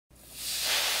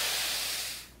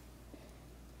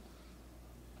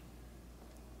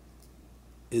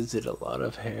Is it a lot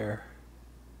of hair?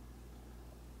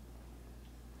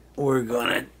 We're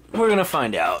gonna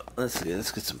find out. Let's see.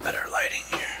 Let's get some better lighting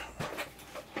here.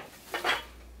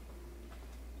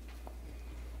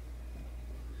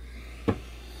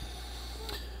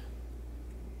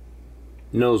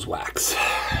 Nose wax.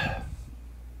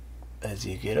 As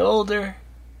you get older,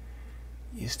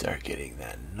 you start getting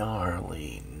that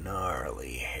gnarly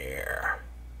hair.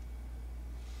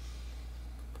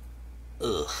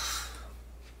 Ugh.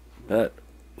 But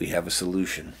we have a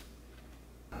solution.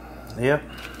 Yep.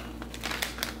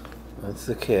 That's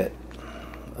the kit.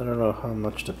 I don't know how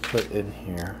much to put in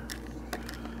here,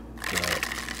 but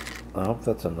I hope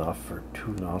that's enough for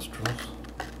 2 nostrils.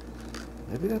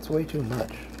 Maybe that's way too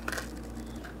much.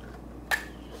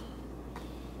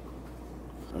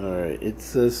 Alright, it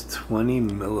says 20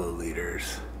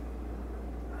 milliliters.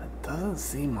 That doesn't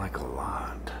seem like a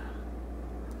lot.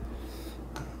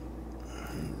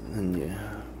 And you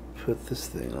put this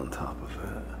thing on top of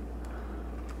it.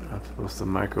 I'm supposed to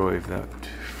microwave that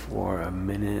for a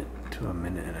minute to a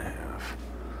minute and a half.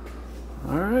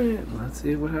 Alright, let's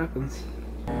see what happens.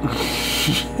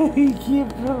 You keep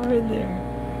it in there.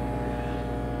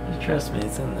 Just trust me,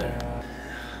 it's in there.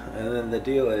 And then the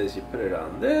deal is you put it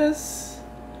on this.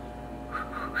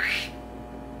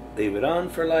 Leave it on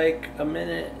for like a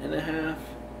minute and a half.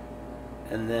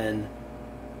 And then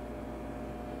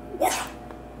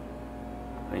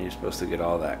and you're supposed to get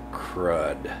all that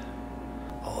crud.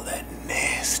 All that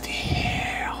nasty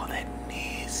hair. All that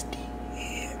nasty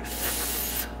hair.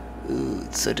 Ooh,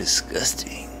 it's so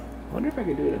disgusting. I wonder if I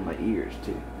could do it in my ears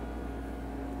too.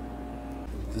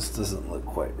 This doesn't look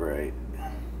quite right.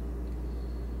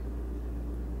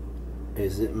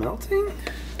 Is it melting?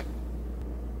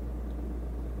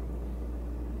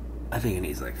 I think it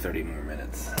needs like 30 more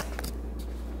minutes.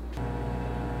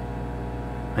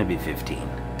 Maybe 15.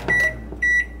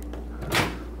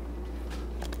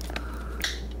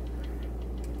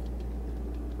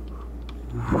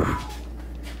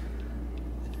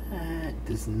 That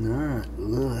does not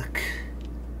look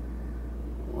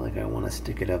like I want to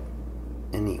stick it up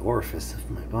any orifice of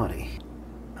my body.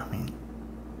 I mean,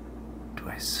 do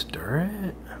I stir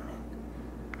it? I mean,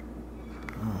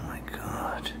 oh my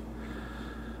god.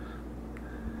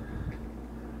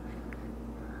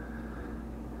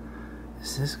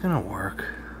 Is this gonna work?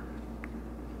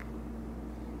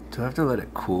 Do I have to let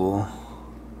it cool?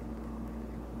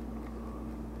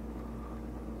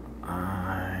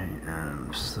 I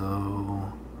am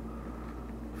so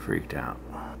freaked out.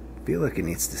 I feel like it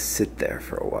needs to sit there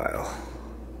for a while.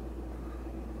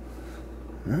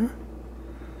 Huh?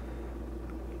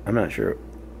 I'm not sure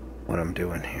what I'm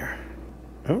doing here.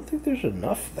 I don't think there's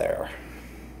enough there.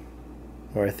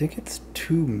 Or I think it's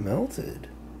too melted.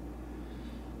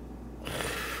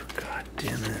 God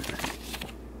damn it.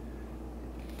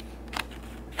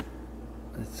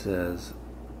 It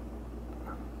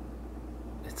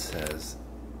says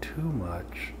too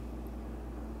much,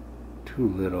 too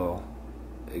little,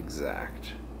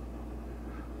 exact.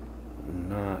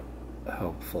 Not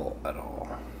helpful at all.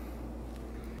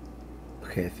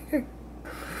 Okay,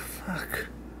 fuck.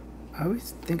 I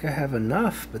always think I have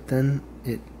enough, but then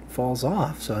it falls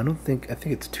off, so I think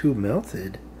it's too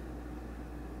melted.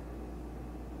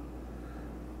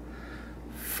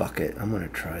 Fuck it, I'm gonna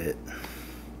try it.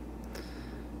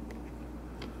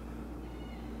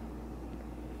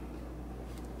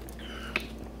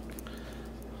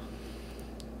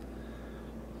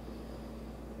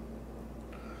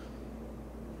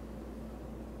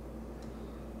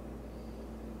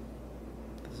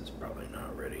 This is probably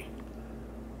not ready.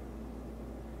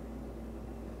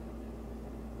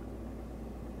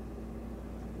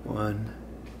 One,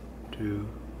 2,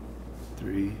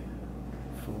 3,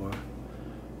 4,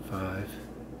 5,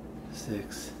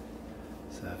 6,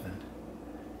 7,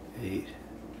 8,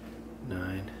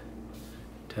 9,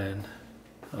 10,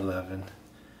 11,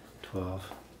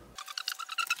 12,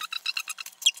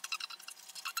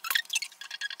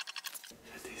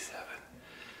 57,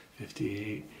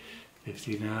 58,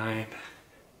 59.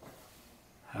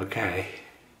 Okay.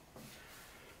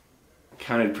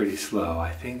 Counted pretty slow.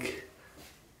 I think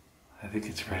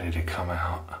it's ready to come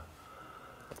out.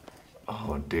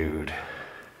 Oh, dude.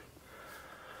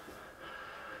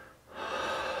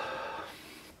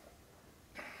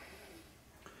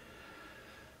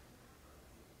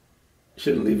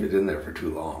 Shouldn't leave it in there for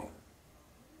too long.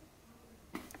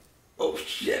 Oh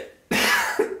shit.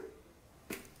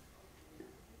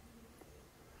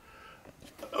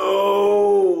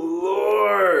 Oh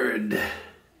Lord.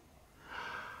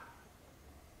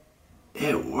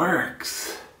 It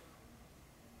works.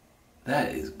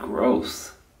 That is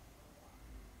gross.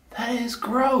 That is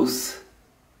gross.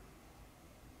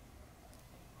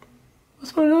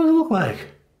 What's my nose look like?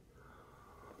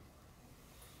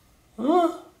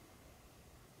 Huh?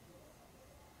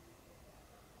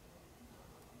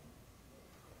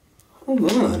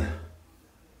 Hold on.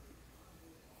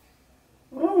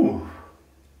 Oh.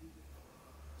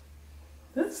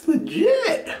 That's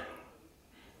legit.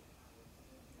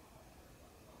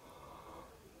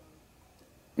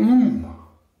 I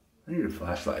need a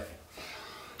flashlight.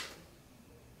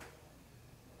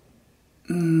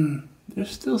 There's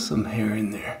still some hair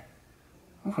in there.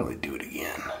 I'll probably do it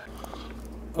again.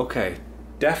 Okay,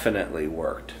 definitely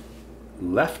worked.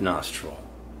 Left nostril.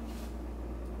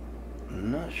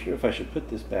 I'm not sure if I should put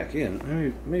this back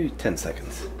in. Maybe 10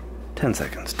 seconds. 10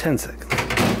 seconds, 10 seconds.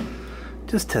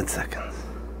 Just 10 seconds.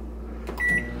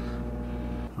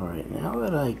 All right, now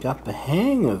that I got the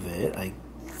hang of it, I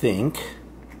think,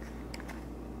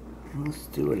 let's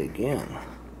do it again.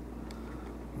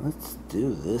 Let's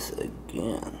do this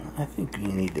again. I think you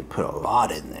need to put a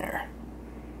lot in there.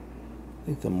 I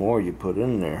think the more you put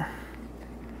in there,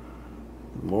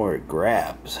 the more it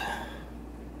grabs.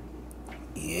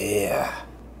 Yeah.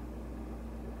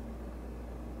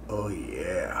 Oh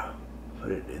yeah.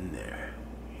 Put it in there.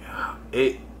 Yeah.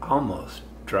 It almost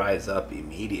dries up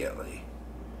immediately.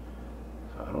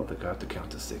 So I don't think I have to count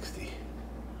to 60.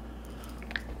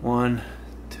 1,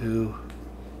 2,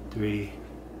 3,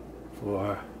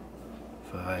 4,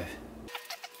 5. 57,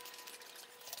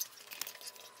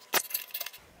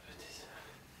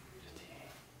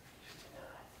 58, 59,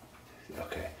 60.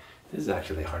 Okay, this is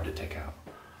actually hard to take out.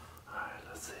 Alright,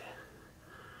 let's see.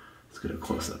 Let's get a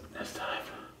close-up this time.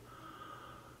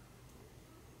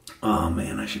 Oh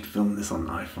man, I should film this on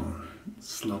the iPhone.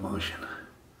 Slow motion.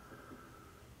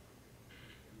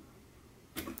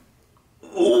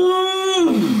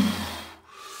 Ooh!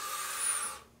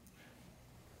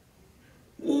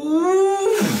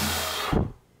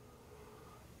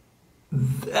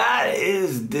 That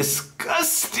is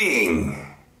disgusting.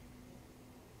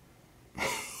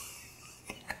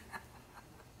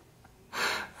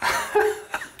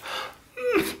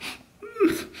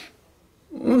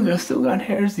 I still got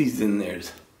hairsies in there.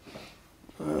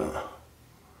 I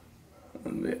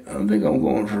think I'm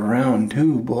going for round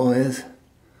 2, boys.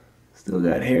 Still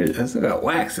got hair. I still got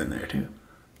wax in there too.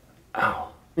 Ow.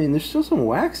 I mean, there's still some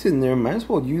wax in there. Might as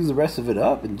well use the rest of it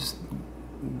up and just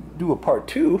do a part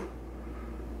 2.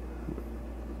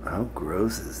 How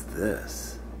gross is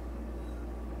this?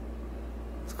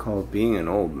 It's called being an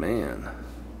old man.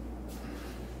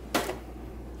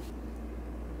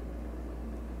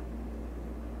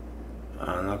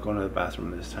 I'm not going to the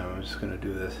bathroom this time. I'm just going to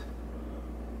do this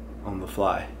on the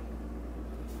fly.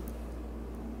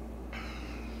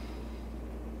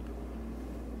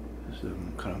 Just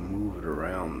kind of move it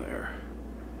around there.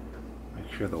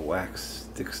 Make sure the wax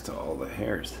sticks to all the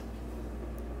hairs.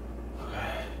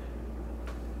 Okay.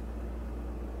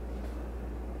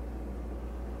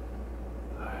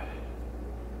 Alright.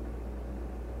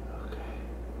 Okay.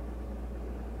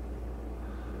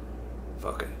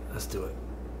 Fuck it. Let's do it.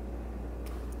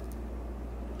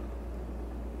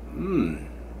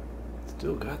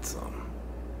 Still got some.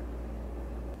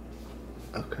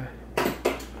 Okay.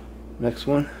 Next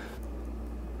one.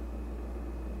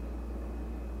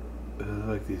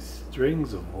 Like these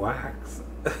strings of wax.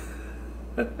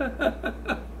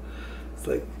 It's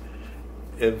like,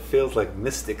 it feels like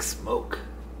mystic smoke.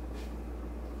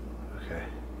 Okay.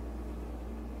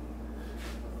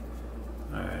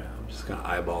 Alright, I'm just gonna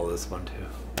eyeball this one too.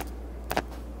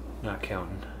 Not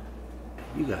counting.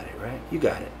 You got it, right? You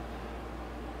got it.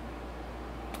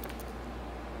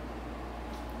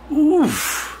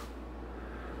 Oof.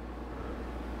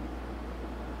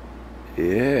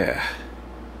 Yeah.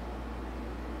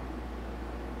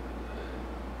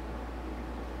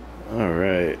 All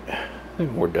right. I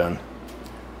think we're done.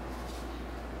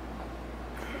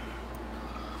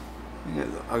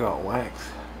 I got wax.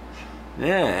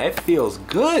 Yeah, it feels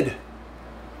good.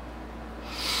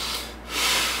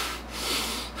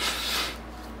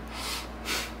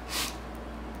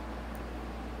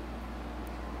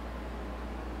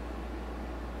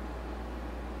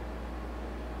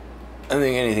 I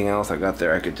think anything else I got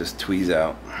there I could just tweeze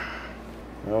out.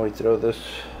 Well, we throw this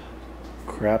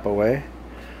crap away.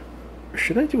 Or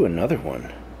should I do another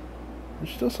one?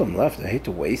 There's still some left. I hate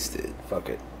to waste it. Fuck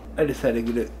it. I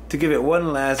decided to give it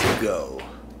one last go.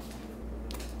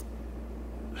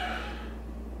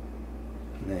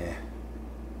 Nah.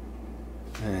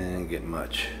 I didn't get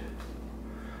much.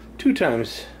 2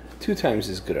 times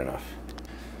is good enough.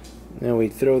 Now we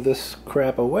throw this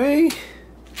crap away.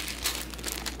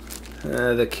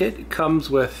 The kit comes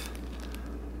with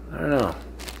I don't know,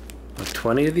 like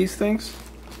 20 of these things.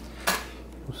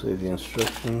 We'll see the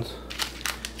instructions.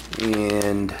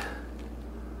 And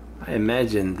I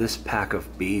imagine this pack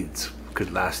of beads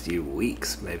could last you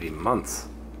weeks, maybe months.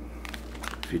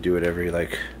 If you do it every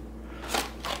like,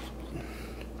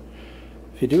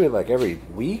 if you do it like every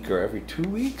week or every 2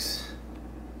 weeks,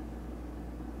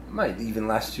 it might even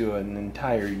last you an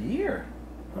entire year.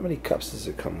 How many cups does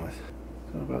it come with?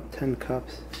 So about 10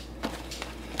 cups.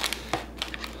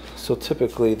 So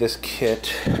typically this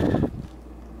kit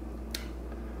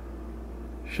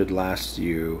should last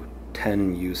you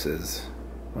 10 uses.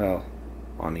 Well,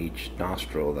 on each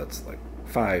nostril, that's like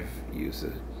 5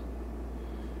 uses.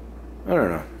 I don't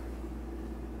know.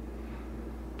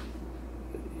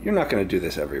 You're not going to do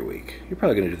this every week. You're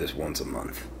probably going to do this once a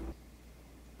month.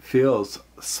 Feels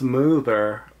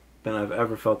smoother than I've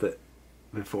ever felt it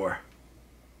before.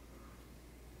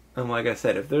 And like I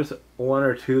said, if there's 1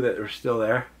 or 2 that are still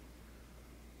there,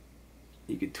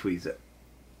 you could tweeze it.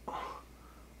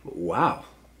 But wow,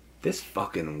 this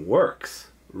fucking works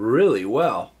really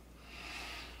well.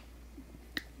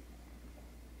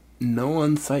 No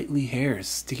unsightly hairs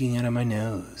sticking out of my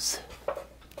nose.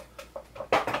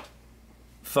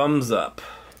 Thumbs up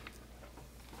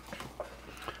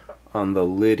on the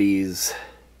Liddy's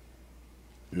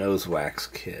Nose Wax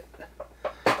Kit.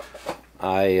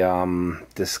 I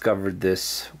discovered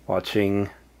this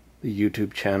watching the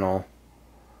YouTube channel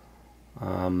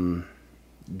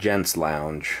Gents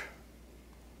Lounge,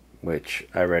 which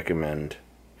I recommend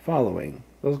following.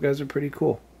 Those guys are pretty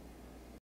cool.